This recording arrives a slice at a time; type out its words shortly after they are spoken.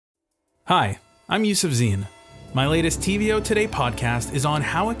Hi, I'm Yusuf Zine. My latest TVO Today podcast is on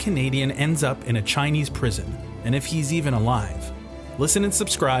how a Canadian ends up in a Chinese prison and if he's even alive. Listen and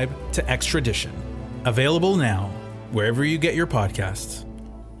subscribe to Extradition. Available now, wherever you get your podcasts.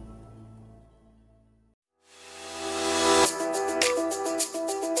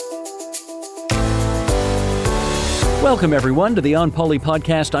 Welcome, everyone, to the On Poly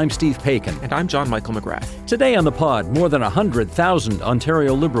podcast. I'm Steve Paikin. And I'm John Michael McGrath. Today on the pod, more than 100,000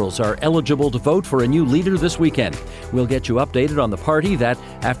 Ontario Liberals are eligible to vote for a new leader this weekend. We'll get you updated on the party that,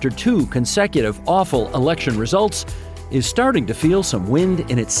 after two consecutive awful election results, is starting to feel some wind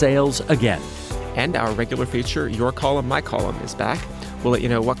in its sails again. And our regular feature, Your Column, My Column, is back. We'll let you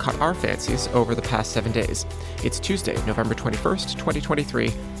know what caught our fancies over the past 7 days. It's Tuesday, November 21st,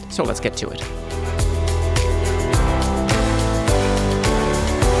 2023, so let's get to it.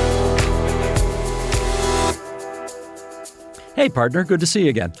 Hey, partner. Good to see you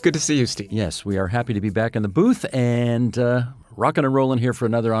again. Good to see you, Steve. Yes, we are happy to be back in the booth and rocking and rolling here for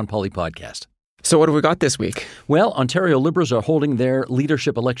another On Poly podcast. So what have we got this week? Well, Ontario Liberals are holding their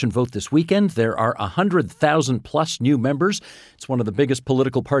leadership election vote this weekend. There are 100,000 plus new members. It's one of the biggest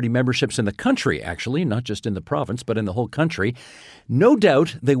political party memberships in the country, actually, not just in the province, but in the whole country. No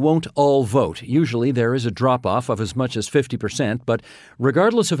doubt they won't all vote. Usually there is a drop-off of as much as 50%, but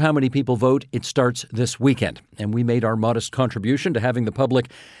regardless of how many people vote, it starts this weekend. And we made our modest contribution to having the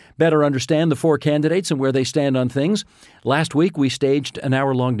public better understand the four candidates and where they stand on things. Last week, we staged an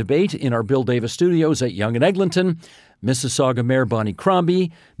hour-long debate in our Bill Davis studios at Yonge and Eglinton. Mississauga Mayor Bonnie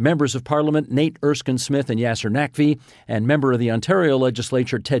Crombie, members of Parliament Nate Erskine-Smith and Yasser Naqvi, and member of the Ontario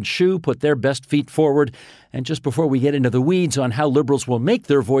Legislature Ted Hsu put their best feet forward. And just before we get into the weeds on how Liberals will make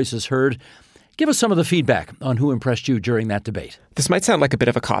their voices heard, give us some of the feedback on who impressed you during that debate. This might sound like a bit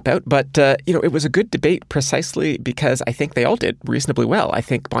of a cop-out, but, it was a good debate precisely because I think they all did reasonably well. I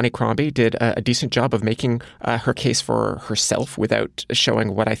think Bonnie Crombie did a decent job of making her case for herself without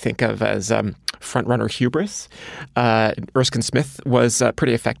showing what I think of as front-runner hubris. Erskine-Smith was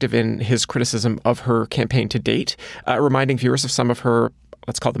pretty effective in his criticism of her campaign to date, reminding viewers of some of her,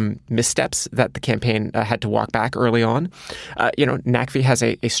 let's call them missteps that the campaign had to walk back early on. Naqvi has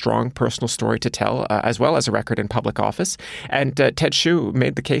a strong personal story to tell, as well as a record in public office. And Ted Hsu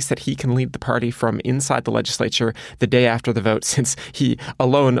made the case that he can lead the party from inside the legislature the day after the vote, since he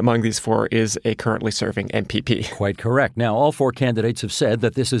alone among these four is a currently serving MPP. Quite correct. Now, all four candidates have said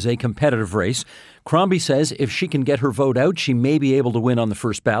that this is a competitive race. Crombie says if she can get her vote out, she may be able to win on the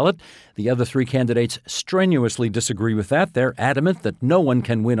first ballot. The other three candidates strenuously disagree with that. They're adamant that no one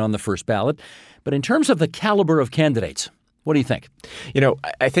can win on the first ballot. But in terms of the caliber of candidates, what do you think?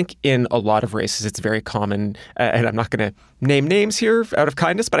 I think in a lot of races, it's very common, and I'm not going to name names here out of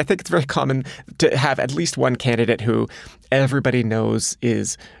kindness, but I think it's very common to have at least one candidate who everybody knows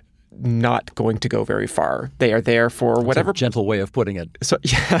is not going to go very far. They are there for whatever... That's a gentle way of putting it. So,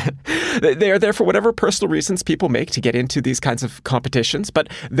 yeah, they are there for whatever personal reasons people make to get into these kinds of competitions, but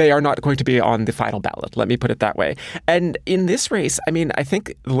they are not going to be on the final ballot. Let me put it that way. And in this race, I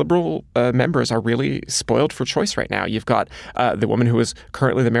think Liberal members are really spoiled for choice right now. You've got the woman who is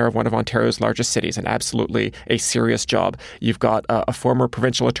currently the mayor of one of Ontario's largest cities, and absolutely a serious job. You've got a former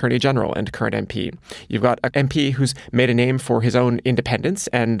provincial attorney general and current MP. You've got an MP who's made a name for his own independence,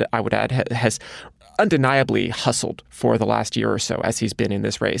 and I would add has undeniably hustled for the last year or so as he's been in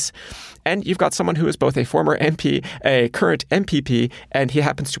this race. And you've got someone who is both a former MP, a current MPP, and he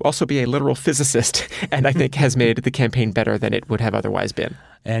happens to also be a literal physicist, and I think has made the campaign better than it would have otherwise been.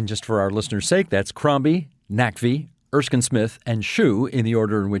 And just for our listeners' sake, that's Crombie, Naqvi, Erskine-Smith, and Hsu in the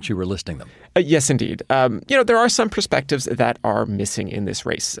order in which you were listing them. Yes, indeed. There are some perspectives that are missing in this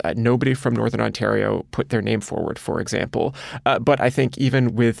race. Nobody from Northern Ontario put their name forward, for example. But I think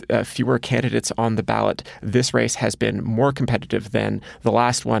even with fewer candidates on the ballot, this race has been more competitive than the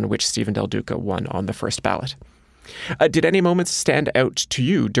last one, which Stephen Del Duca won on the first ballot. Did any moments stand out to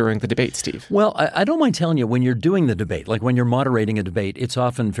you during the debate, Steve? Well, I don't mind telling you, when you're doing the debate, like when you're moderating a debate, it's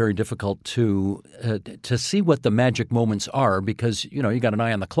often very difficult to see what the magic moments are because, you got an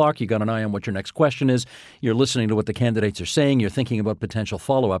eye on the clock, you got an eye on what your next question is, you're listening to what the candidates are saying, you're thinking about potential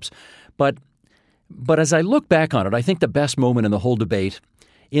follow-ups. But as I look back on it, I think the best moment in the whole debate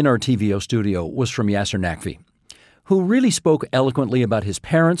in our TVO studio was from Yasser Naqvi, who really spoke eloquently about his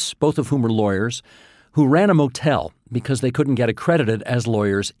parents, both of whom were lawyers, who ran a motel because they couldn't get accredited as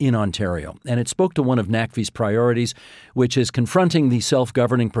lawyers in Ontario. And it spoke to one of Naqvi's priorities, which is confronting the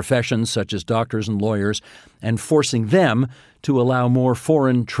self-governing professions such as doctors and lawyers and forcing them to allow more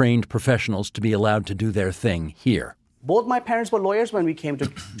foreign-trained professionals to be allowed to do their thing here. Both my parents were lawyers when we came to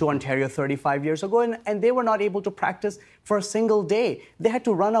Ontario 35 years ago, and they were not able to practice for a single day. They had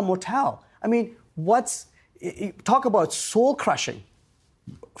to run a motel. I mean, talk about soul crushing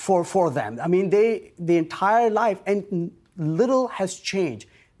for them. I mean, the entire life, and little has changed.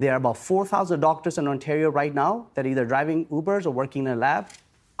 There are about 4,000 doctors in Ontario right now that are either driving Ubers or working in a lab.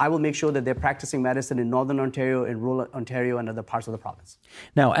 I will make sure that they're practicing medicine in Northern Ontario, in rural Ontario, and other parts of the province.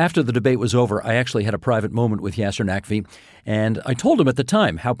 Now, after the debate was over, I actually had a private moment with Yasir Naqvi, and I told him at the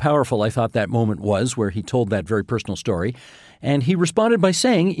time how powerful I thought that moment was, where he told that very personal story. And he responded by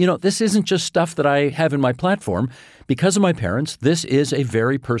saying, this isn't just stuff that I have in my platform. Because of my parents, this is a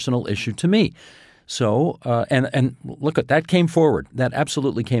very personal issue to me. So, and look, that came forward. That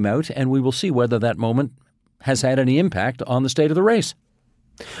absolutely came out, and we will see whether that moment has had any impact on the state of the race.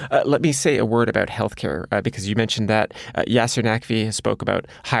 Let me say a word about healthcare, because you mentioned that Yasir Naqvi spoke about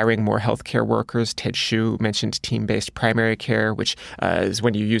hiring more healthcare workers. Ted Hsu mentioned team-based primary care, which is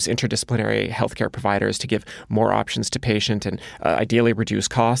when you use interdisciplinary healthcare providers to give more options to patient and ideally reduce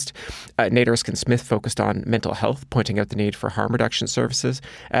cost. Nate Erskine-Smith focused on mental health, pointing out the need for harm reduction services.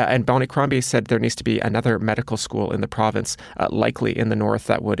 And Bonnie Crombie said there needs to be another medical school in the province, likely in the north,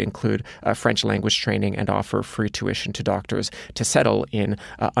 that would include French language training and offer free tuition to doctors to settle in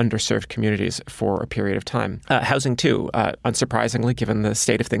underserved communities for a period of time. Housing, too, unsurprisingly, given the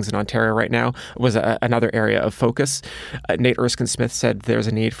state of things in Ontario right now, was another area of focus. Nate Erskine-Smith said there's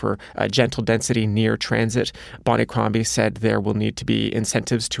a need for gentle density near transit. Bonnie Crombie said there will need to be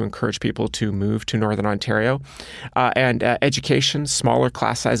incentives to encourage people to move to Northern Ontario. And education, smaller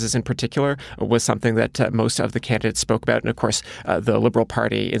class sizes in particular, was something that most of the candidates spoke about. And of course, the Liberal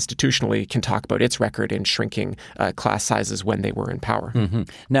Party institutionally can talk about its record in shrinking class sizes when they were in power. Mm-hmm.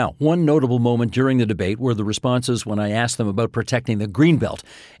 Now, one notable moment during the debate were the responses when I asked them about protecting the Greenbelt,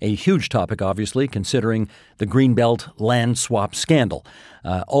 a huge topic, obviously, considering the Greenbelt land swap scandal.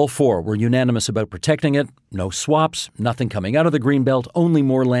 All four were unanimous about protecting it. No swaps, nothing coming out of the Greenbelt, only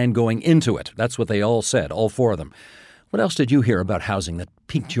more land going into it. That's what they all said, all four of them. What else did you hear about housing that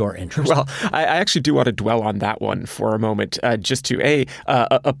piqued your interest? Well, I actually do want to dwell on that one for a moment, just to,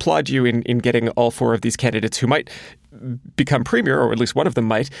 applaud you in getting all four of these candidates who might become premier, or at least one of them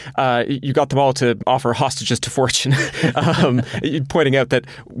might. You got them all to offer hostages to fortune, pointing out that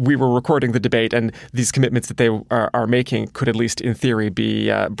we were recording the debate and these commitments that they are making could at least in theory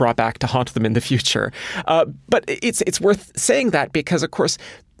be brought back to haunt them in the future. But it's worth saying that because, of course,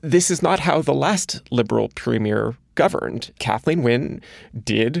 this is not how the last Liberal premier governed. Kathleen Wynne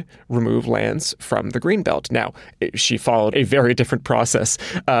did remove lands from the Greenbelt. Now, she followed a very different process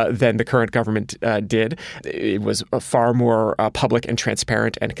than the current government did. It was far more public and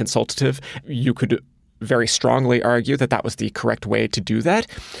transparent and consultative. You could very strongly argue that that was the correct way to do that,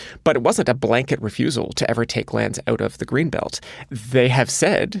 but it wasn't a blanket refusal to ever take lands out of the Greenbelt. They have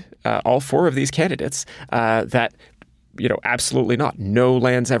said, all four of these candidates, that absolutely not. No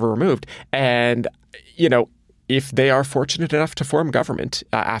lands ever removed. And, if they are fortunate enough to form government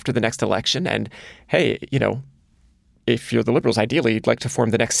after the next election, and hey, if you're the Liberals, ideally, you'd like to form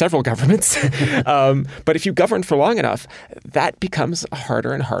the next several governments. But if you govern for long enough, that becomes a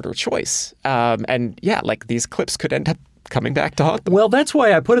harder and harder choice. And yeah, these clips could end up coming back to haunt them. Well, that's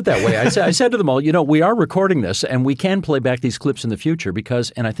why I put it that way. I said to them all, we are recording this and we can play back these clips in the future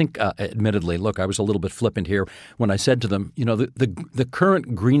because, and I think, admittedly, look, I was a little bit flippant here when I said to them, the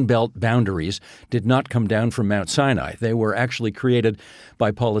current Greenbelt boundaries did not come down from Mount Sinai. They were actually created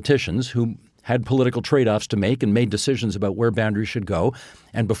by politicians who had political trade-offs to make and made decisions about where boundaries should go.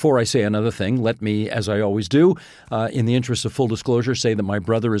 And before I say another thing, let me, as I always do, in the interest of full disclosure, say that my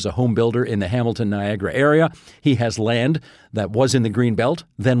brother is a home builder in the Hamilton-Niagara area. He has land that was in the Greenbelt,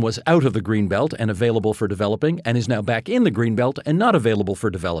 then was out of the Greenbelt and available for developing, and is now back in the Greenbelt and not available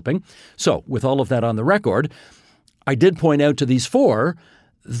for developing. So, with all of that on the record, I did point out to these four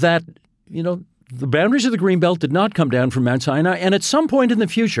that, the boundaries of the Greenbelt did not come down from Mount Sinai, and at some point in the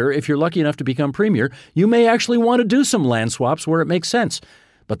future, if you're lucky enough to become premier, you may actually want to do some land swaps where it makes sense.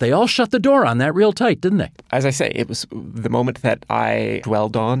 But they all shut the door on that real tight, didn't they? As I say, it was the moment that I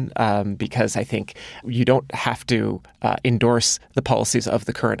dwelled on because I think you don't have to endorse the policies of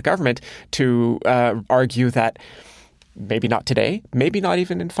the current government to argue that maybe not today, maybe not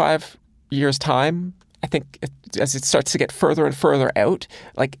even in 5 years' time. I think as it starts to get further and further out,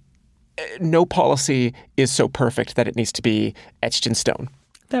 no policy is so perfect that it needs to be etched in stone.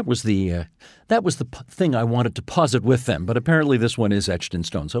 That was the thing I wanted to posit with them, but apparently this one is etched in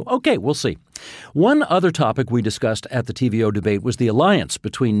stone. So, okay, we'll see. One other topic we discussed at the TVO debate was the alliance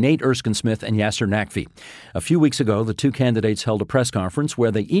between Nate Erskine-Smith and Yasser Naqvi. A few weeks ago, the two candidates held a press conference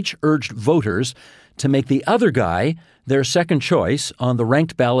where they each urged voters to make the other guy their second choice on the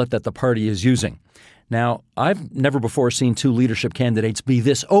ranked ballot that the party is using. Now, I've never before seen two leadership candidates be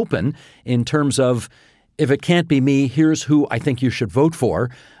this open in terms of, if it can't be me, here's who I think you should vote for.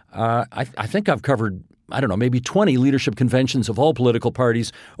 I think I've covered, maybe 20 leadership conventions of all political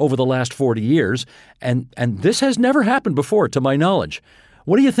parties over the last 40 years, and this has never happened before, to my knowledge.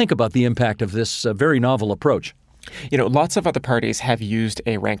 What do you think about the impact of this very novel approach? Lots of other parties have used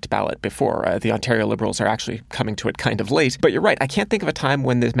a ranked ballot before. The Ontario Liberals are actually coming to it kind of late. But you're right. I can't think of a time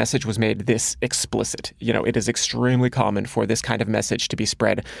when this message was made this explicit. It is extremely common for this kind of message to be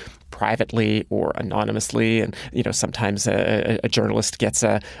spread privately or anonymously. And, sometimes a journalist gets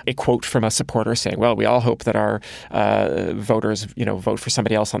a quote from a supporter saying, well, we all hope that our voters, vote for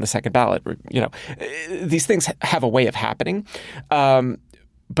somebody else on the second ballot. These things have a way of happening.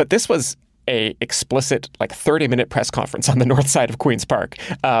 But this was a explicit 30-minute press conference on the north side of Queen's Park.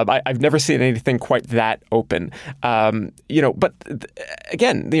 I've never seen anything quite that open. But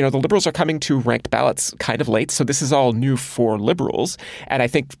again, the Liberals are coming to ranked ballots kind of late, so this is all new for Liberals, and I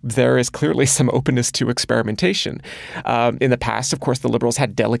think there is clearly some openness to experimentation. In the past, of course, the Liberals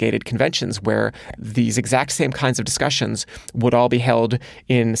had delegated conventions where these exact same kinds of discussions would all be held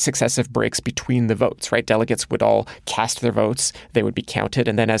in successive breaks between the votes, right? Delegates would all cast their votes, they would be counted,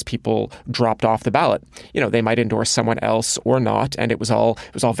 and then as people dropped off the ballot, they might endorse someone else or not, and it was all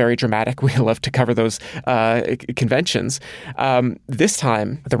very dramatic. We love to cover those conventions. This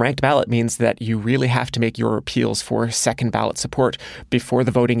time, the ranked ballot means that you really have to make your appeals for second ballot support before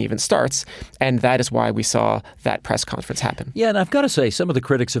the voting even starts, and that is why we saw that press conference happen. Yeah, and I've got to say, some of the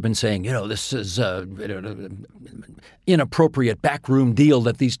critics have been saying, this is inappropriate backroom deal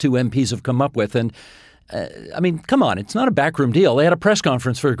that these two MPs have come up with, and come on, it's not a backroom deal. They had a press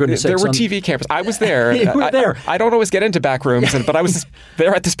conference, for goodness sakes. There were TV cameras. I was there. You were there. I don't always get into backrooms, but I was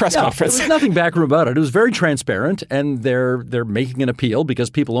there at this press conference. There was nothing backroom about it. It was very transparent, and they're making an appeal because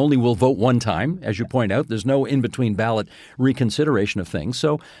people only will vote one time, as you point out. There's no in-between ballot reconsideration of things.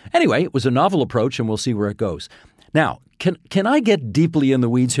 So anyway, it was a novel approach, and we'll see where it goes. Now, can I get deeply in the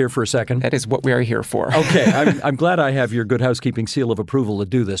weeds here for a second? That is what we are here for. Okay. I'm glad I have your good housekeeping seal of approval to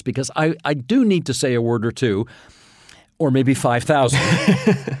do this, because I do need to say a word or two, or maybe 5,000,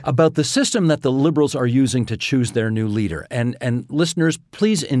 about the system that the Liberals are using to choose their new leader. And listeners,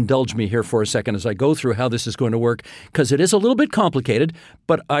 please indulge me here for a second as I go through how this is going to work, because it is a little bit complicated,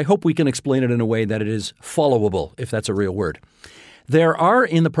 but I hope we can explain it in a way that it is followable, if that's a real word. There are,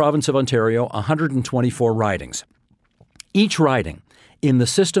 in the province of Ontario, 124 ridings. Each riding in the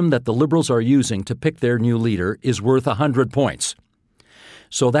system that the Liberals are using to pick their new leader is worth 100 points.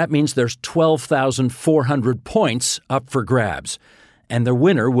 So that means there's 12,400 points up for grabs. And the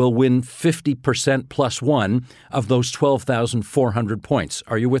winner will win 50% plus one of those 12,400 points.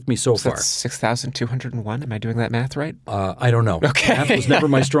 Are you with me so far? That's 6,201. Am I doing that math right? I don't know. Okay. Math was never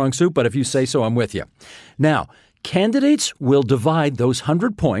my strong suit, but if you say so, I'm with you. Now, candidates will divide those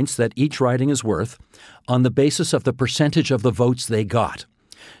 100 points that each riding is worth on the basis of the percentage of the votes they got.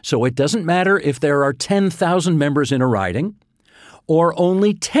 So it doesn't matter if there are 10,000 members in a riding or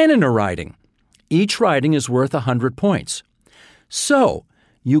only 10 in a riding. Each riding is worth 100 points. So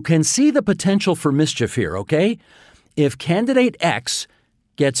you can see the potential for mischief here, okay? If candidate X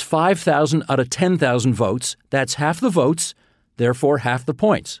gets 5,000 out of 10,000 votes, that's half the votes, therefore half the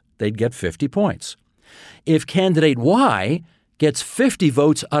points. They'd get 50 points. If candidate Y gets 50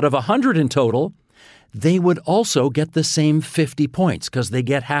 votes out of 100 in total, they would also get the same 50 points because they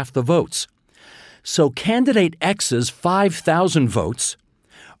get half the votes. So candidate X's 5,000 votes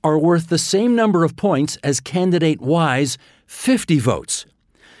are worth the same number of points as candidate Y's 50 votes.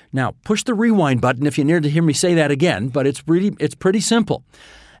 Now, push the rewind button if you need to hear me say that again, but it's pretty simple.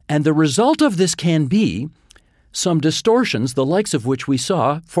 And the result of this can be some distortions, the likes of which we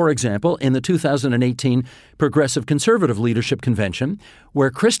saw, for example, in the 2018 Progressive Conservative Leadership Convention,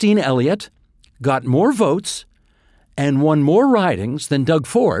 where Christine Elliott got more votes and won more ridings than Doug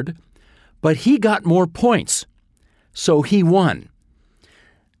Ford, but he got more points, so he won.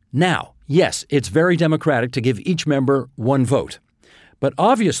 Now, yes, it's very democratic to give each member one vote. But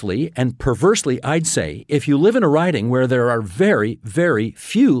obviously, and perversely, I'd say, if you live in a riding where there are very, very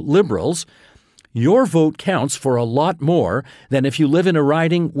few Liberals, your vote counts for a lot more than if you live in a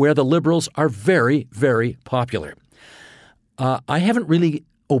riding where the Liberals are very, very popular. I haven't really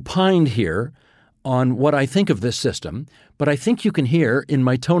opined here on what I think of this system, but I think you can hear in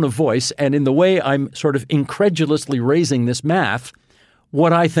my tone of voice and in the way I'm sort of incredulously raising this math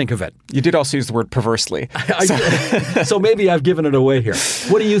what I think of it. You did also use the word perversely. So maybe I've given it away here.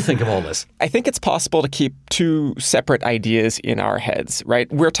 What do you think of all this? I think it's possible to keep two separate ideas in our heads, right?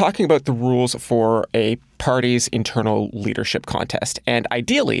 We're talking about the rules for a party's internal leadership contest. And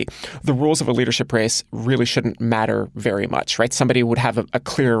ideally, the rules of a leadership race really shouldn't matter very much, right? Somebody would have a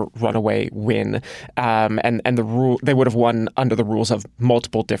clear runaway win, and they would have won under the rules of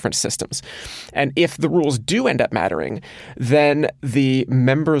multiple different systems. And if the rules do end up mattering, then the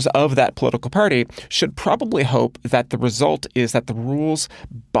members of that political party should probably hope that the result is that the rules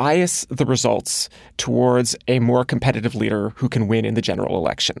bias the results towards a more competitive leader who can win in the general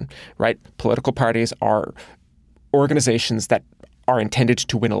election, right? Political parties are organizations that are intended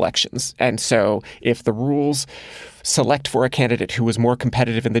to win elections. And so if the rules select for a candidate who is more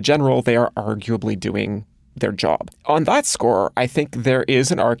competitive in the general, they are arguably doing their job. On that score, I think there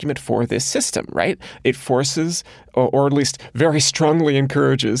is an argument for this system, right? It forces, or at least very strongly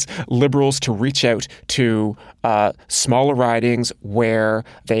encourages, Liberals to reach out to smaller ridings where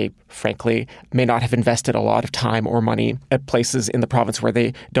they, frankly, may not have invested a lot of time or money at places in the province where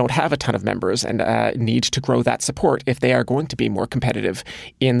they don't have a ton of members and need to grow that support if they are going to be more competitive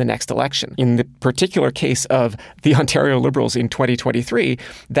in the next election. In the particular case of the Ontario Liberals in 2023,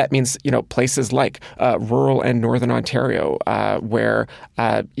 that means, places like rural and northern Ontario, where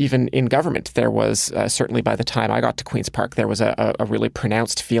even in government, there was certainly by the time I got to Queen's Park, there was a really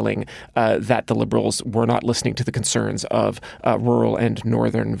pronounced feeling that the Liberals were not listening to the concerns of rural and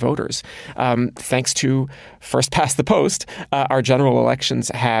northern voters. Thanks to first past the post, our general elections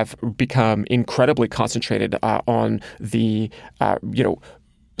have become incredibly concentrated on the,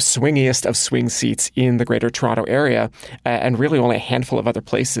 swingiest of swing seats in the Greater Toronto Area, and really only a handful of other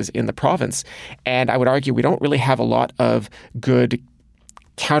places in the province. And I would argue we don't really have a lot of good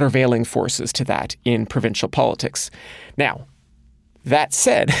countervailing forces to that in provincial politics. Now, that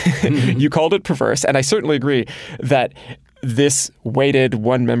said, you called it perverse, and I certainly agree that this weighted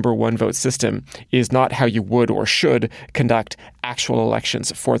one-member, one-vote system is not how you would or should conduct actual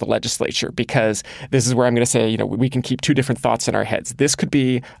elections for the legislature, because this is where I'm going to say, we can keep two different thoughts in our heads. This could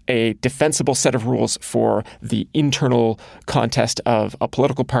be a defensible set of rules for the internal contest of a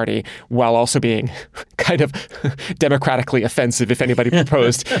political party while also being kind of democratically offensive if anybody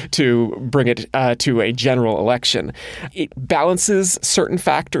proposed to bring it to a general election. It balances certain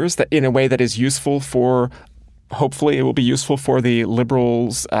factors that in a way that is useful for hopefully it will be useful for the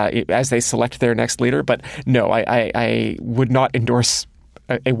Liberals as they select their next leader. But no, I would not endorse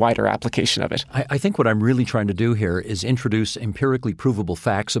a wider application of it. I think what I'm really trying to do here is introduce empirically provable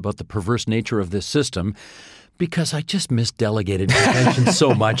facts about the perverse nature of this system, because I just miss delegated conventions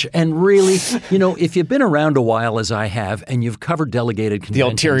so much. And really, if you've been around a while as I have and you've covered delegated conventions. The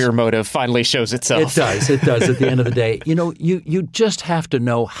ulterior motive finally shows itself. It does at the end of the day. You just have to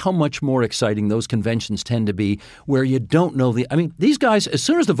know how much more exciting those conventions tend to be where you don't know these guys, as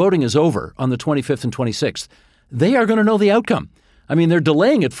soon as the voting is over on the 25th and 26th, they are going to know the outcome. They're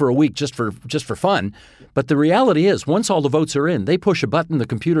delaying it for a week just for fun. But the reality is, once all the votes are in, they push a button, the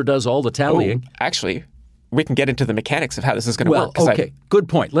computer does all the tallying. Actually, we can get into the mechanics of how this is going to work. Okay, good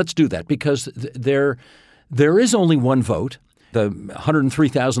point. Let's do that, because there is only one vote. The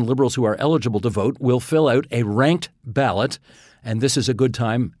 103,000 Liberals who are eligible to vote will fill out a ranked ballot, and this is a good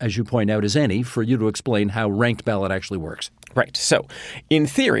time, as you point out, as any, for you to explain how ranked ballot actually works. Right. So, in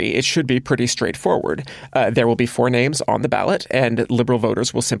theory, it should be pretty straightforward. There will be 4 names on the ballot, and Liberal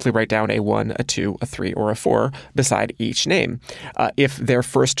voters will simply write down a 1, a 2, a 3, or a 4 beside each name. If their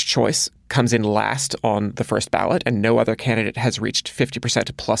first choice comes in last on the first ballot and no other candidate has reached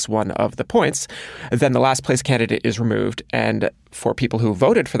 50% plus 1 of the points, then the last place candidate is removed, and for people who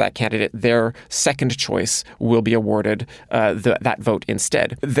voted for that candidate, their second choice will be awarded that vote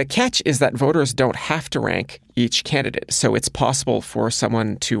instead. The catch is that voters don't have to rank each candidate, so it's possible for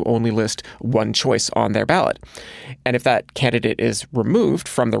someone to only list one choice on their ballot. And if that candidate is removed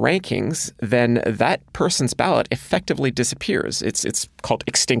from the rankings, then that person's ballot effectively disappears. It's called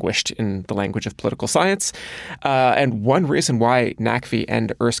extinguished in the language of political science. And one reason why NACV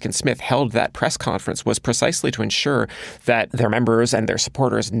and Erskine Smith held that press conference was precisely to ensure that their members and their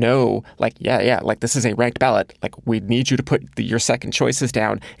supporters know, this is a ranked ballot. We need you to put your second choices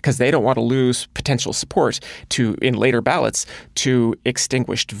down, because they don't want to lose potential support in later ballots to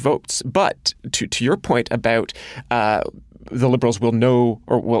extinguished votes. But to your point about the Liberals will know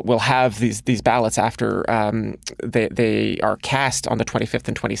or will have these ballots after they are cast on the 25th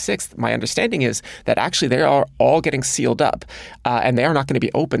and 26th. My understanding is that actually they are all getting sealed up, and they are not going to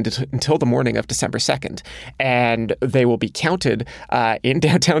be opened until the morning of December 2nd. And they will be counted in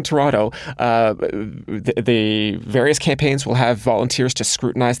downtown Toronto. The various campaigns will have volunteers to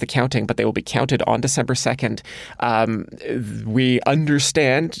scrutinize the counting, but they will be counted on December 2nd. We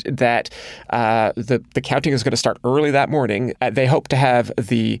understand that the counting is going to start early that morning. They hope to have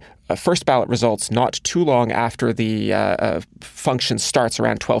the first ballot results not too long after the function starts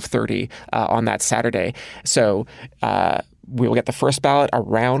around 12:30 on that Saturday. So we will get the first ballot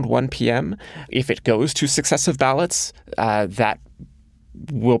around 1 p.m. If it goes to successive ballots, that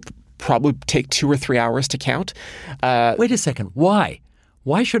will probably take 2 or 3 hours to count. Wait a second. Why?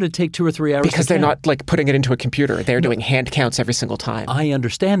 Why should it take 2 or 3 hours? Because they're not like putting it into a computer. They're doing hand counts every single time. I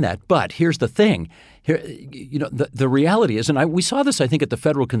understand that, but here's the thing. Here, the reality is, and we saw this, I think, at the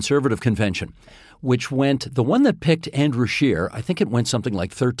Federal Conservative Convention, which went, the one that picked Andrew Scheer, I think it went something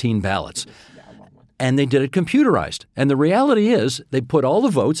like 13 ballots. And they did it computerized. And the reality is they put all the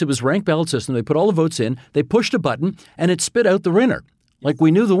votes, it was ranked ballot system, they put all the votes in, they pushed a button, and it spit out the winner. Like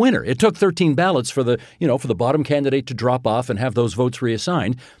we knew the winner. It took 13 ballots for the bottom candidate to drop off and have those votes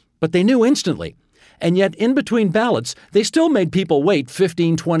reassigned, but they knew instantly. And yet in between ballots, they still made people wait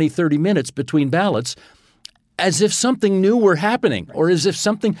 15, 20, 30 minutes between ballots as if something new were happening or as if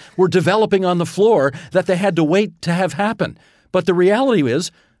something were developing on the floor that they had to wait to have happen. But the reality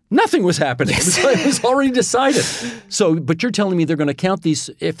is nothing was happening. It was already decided. So, but you're telling me they're going to count these,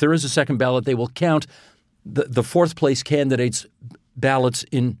 if there is a second ballot, they will count the fourth place candidates' ballots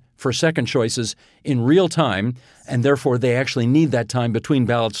for second choices in real time, and therefore they actually need that time between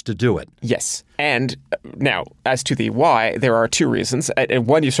ballots to do it. Yes. And now, as to the why, there are two reasons. And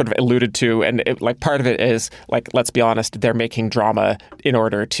one you sort of alluded to, and part of it is, let's be honest, they're making drama in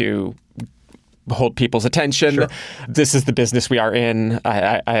order to hold people's attention. Sure. This is the business we are in.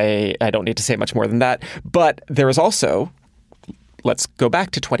 I don't need to say much more than that. But there is also, let's go back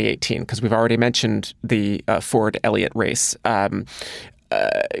to 2018, because we've already mentioned the Ford-Elliott race.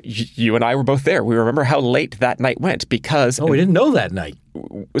 You and I were both there. We remember how late that night went because... Oh, we didn't know that night.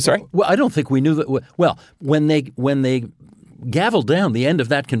 Sorry? Well, I don't think we knew that. Well, when they gavelled down the end of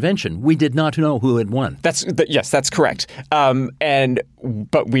that convention, we did not know who had won. Yes, that's correct.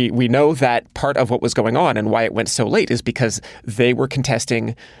 But we know that part of what was going on and why it went so late is because they were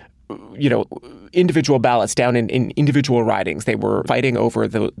contesting, individual ballots down in individual ridings. They were fighting over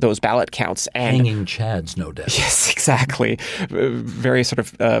those ballot counts. And hanging chads, no doubt. Yes, exactly. Very sort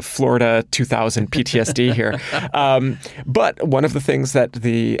of Florida 2000 PTSD here. But one of the things that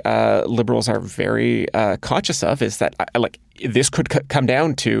the Liberals are very conscious of is that this could come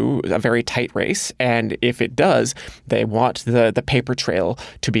down to a very tight race. And if it does, they want the paper trail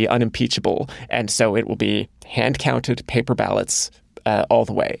to be unimpeachable. And so it will be hand-counted paper ballots all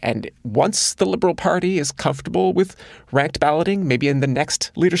the way. And once the Liberal Party is comfortable with ranked balloting, maybe in the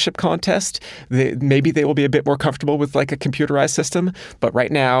next leadership contest, maybe they will be a bit more comfortable with a computerized system. But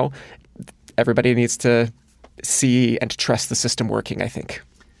right now, everybody needs to see and trust the system working, I think.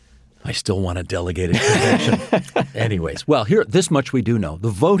 I still want a delegated convention. Anyways, well, this much we do know. The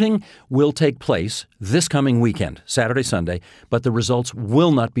voting will take place this coming weekend, Saturday, Sunday, but the results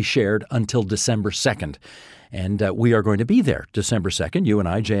will not be shared until December 2nd. And we are going to be there December 2nd, you and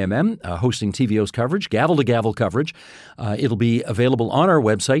I, JMM, hosting TVO's coverage, gavel-to-gavel coverage. It'll be available on our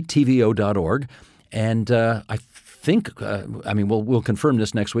website, tvo.org. And I think, we'll confirm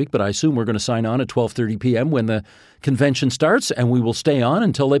this next week, but I assume we're going to sign on at 12:30 p.m. when the convention starts, and we will stay on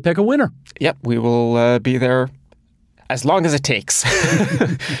until they pick a winner. Yep, we will be there as long as it takes.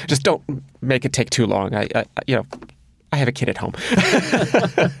 Just don't make it take too long. I have a kid at home.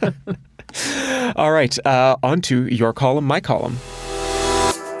 All right, on to your column, my column.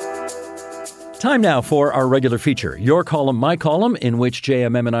 Time now for our regular feature, Your Column, My Column, in which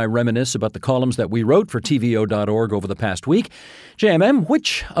JMM and I reminisce about the columns that we wrote for TVO.org over the past week. JMM,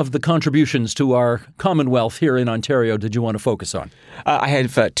 which of the contributions to our Commonwealth here in Ontario did you want to focus on? I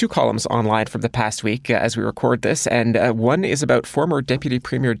have two columns online from the past week as we record this, and one is about former Deputy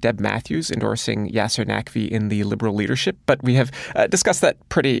Premier Deb Matthews endorsing Yasser Naqvi in the Liberal leadership, but we have discussed that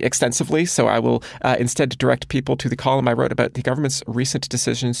pretty extensively, so I will instead direct people to the column I wrote about the government's recent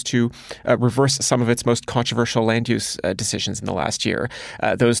decisions to reverse some of its most controversial land use decisions in the last year.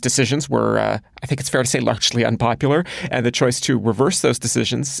 Those decisions were, I think it's fair to say, largely unpopular, and the choice to reverse those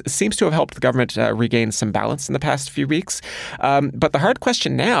decisions seems to have helped the government regain some balance in the past few weeks. But the hard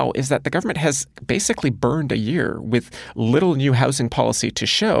question now is that the government has basically burned a year with little new housing policy to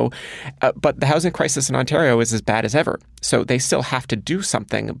show, but the housing crisis in Ontario is as bad as ever. So they still have to do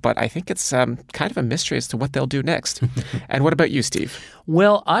something, but I think it's kind of a mystery as to what they'll do next. And what about you, Steve?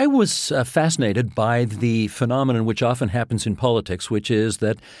 Well, I was fascinated by the phenomenon which often happens in politics, which is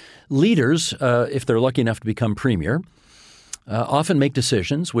that leaders, if they're lucky enough to become premier, often make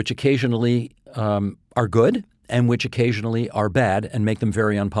decisions which occasionally are good and which occasionally are bad and make them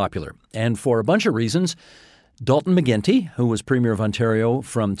very unpopular. And for a bunch of reasons, Dalton McGuinty, who was Premier of Ontario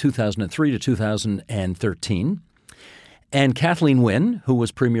from 2003 to 2013, and Kathleen Wynne, who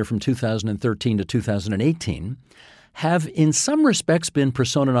was Premier from 2013 to 2018, have in some respects been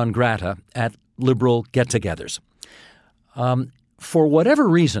persona non grata at Liberal get-togethers. For whatever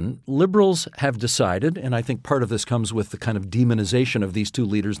reason, Liberals have decided, and I think part of this comes with the kind of demonization of these two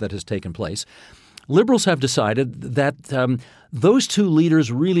leaders that has taken place, Liberals have decided that those two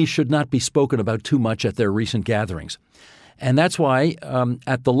leaders really should not be spoken about too much at their recent gatherings. And that's why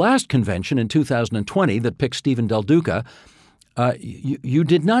at the last convention in 2020 that picked Stephen Del Duca, you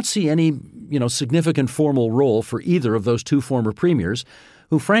did not see any significant formal role for either of those two former premiers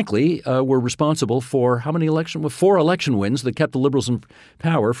who, frankly, were responsible for how many elections? 4 election wins that kept the Liberals in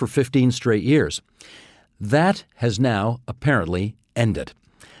power for 15 straight years. That has now apparently ended.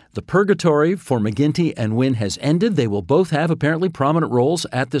 The purgatory for McGuinty and Wynne has ended. They will both have apparently prominent roles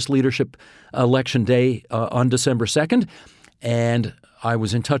at this leadership election day on December 2nd. And I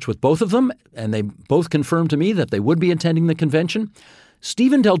was in touch with both of them, and they both confirmed to me that they would be attending the convention.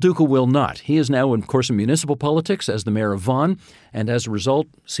 Stephen Del Duca will not. He is now, of course, in municipal politics as the mayor of Vaughan, and as a result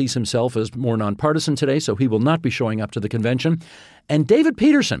sees himself as more nonpartisan today, so he will not be showing up to the convention. And David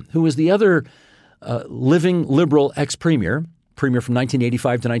Peterson, who is the other living Liberal ex-premier, Premier from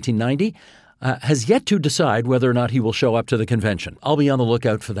 1985 to 1990, has yet to decide whether or not he will show up to the convention. I'll be on the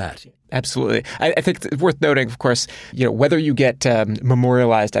lookout for that. Absolutely. I think it's worth noting, of course, whether you get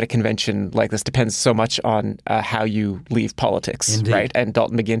memorialized at a convention like this depends so much on how you leave politics, Indeed. Right? And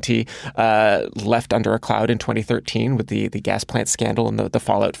Dalton McGuinty left under a cloud in 2013 with the gas plant scandal and the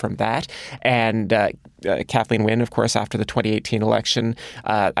fallout from that. And Kathleen Wynne, of course, after the 2018 election,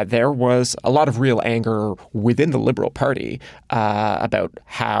 there was a lot of real anger within the Liberal Party about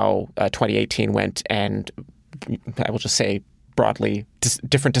how 2018 went, and I will just say broadly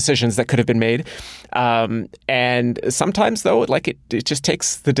different decisions that could have been made. And sometimes, though, it just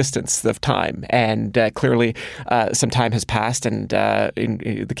takes the distance of time. And clearly some time has passed. And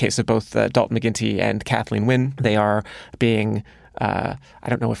in the case of both Dalton McGuinty and Kathleen Wynne, they are being I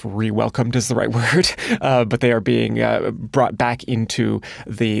don't know if re-welcomed is the right word, but they are being brought back into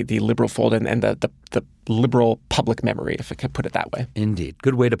the Liberal fold and the Liberal public memory, if I could put it that way. Indeed.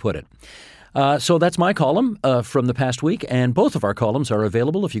 Good way to put it. So that's my column from the past week, and both of our columns are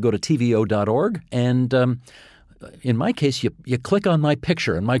available if you go to tvo.org. And in my case, you click on my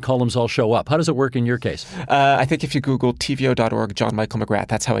picture and my columns all show up. How does it work in your case? I think if you Google tvo.org, John Michael McGrath,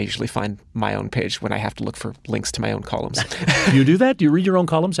 that's how I usually find my own page when I have to look for links to my own columns. Do you do that? Do you read your own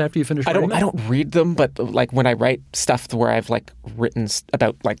columns after you finish writing them? I don't read them, but when I write stuff where I've written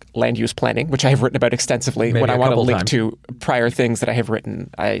about land use planning, which I have written about extensively, Maybe when I want to link times. to prior things that I have written,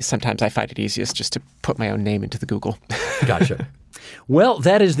 sometimes I find it easiest just to put my own name into the Google. Gotcha. Well,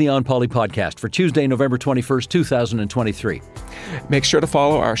 that is the On Poly podcast for Tuesday, November 21st, 2023. Make sure to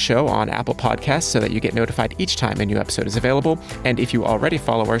follow our show on Apple Podcasts so that you get notified each time a new episode is available. And if you already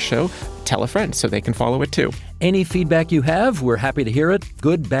follow our show, tell a friend so they can follow it too. Any feedback you have, we're happy to hear it,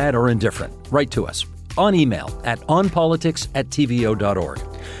 good, bad, or indifferent. Write to us on email at onpolitics@tvo.org.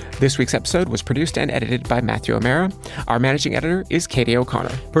 This week's episode was produced and edited by Matthew O'Mara. Our managing editor is Katie O'Connor.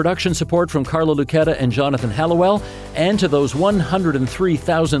 Production support from Carla Lucetta and Jonathan Hallowell, and to those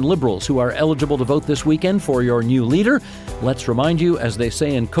 103,000 Liberals who are eligible to vote this weekend for your new leader, let's remind you, as they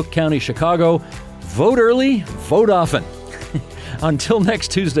say in Cook County, Chicago, vote early, vote often. Until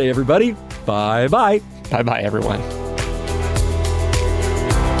next Tuesday, everybody, bye-bye. Bye-bye, everyone.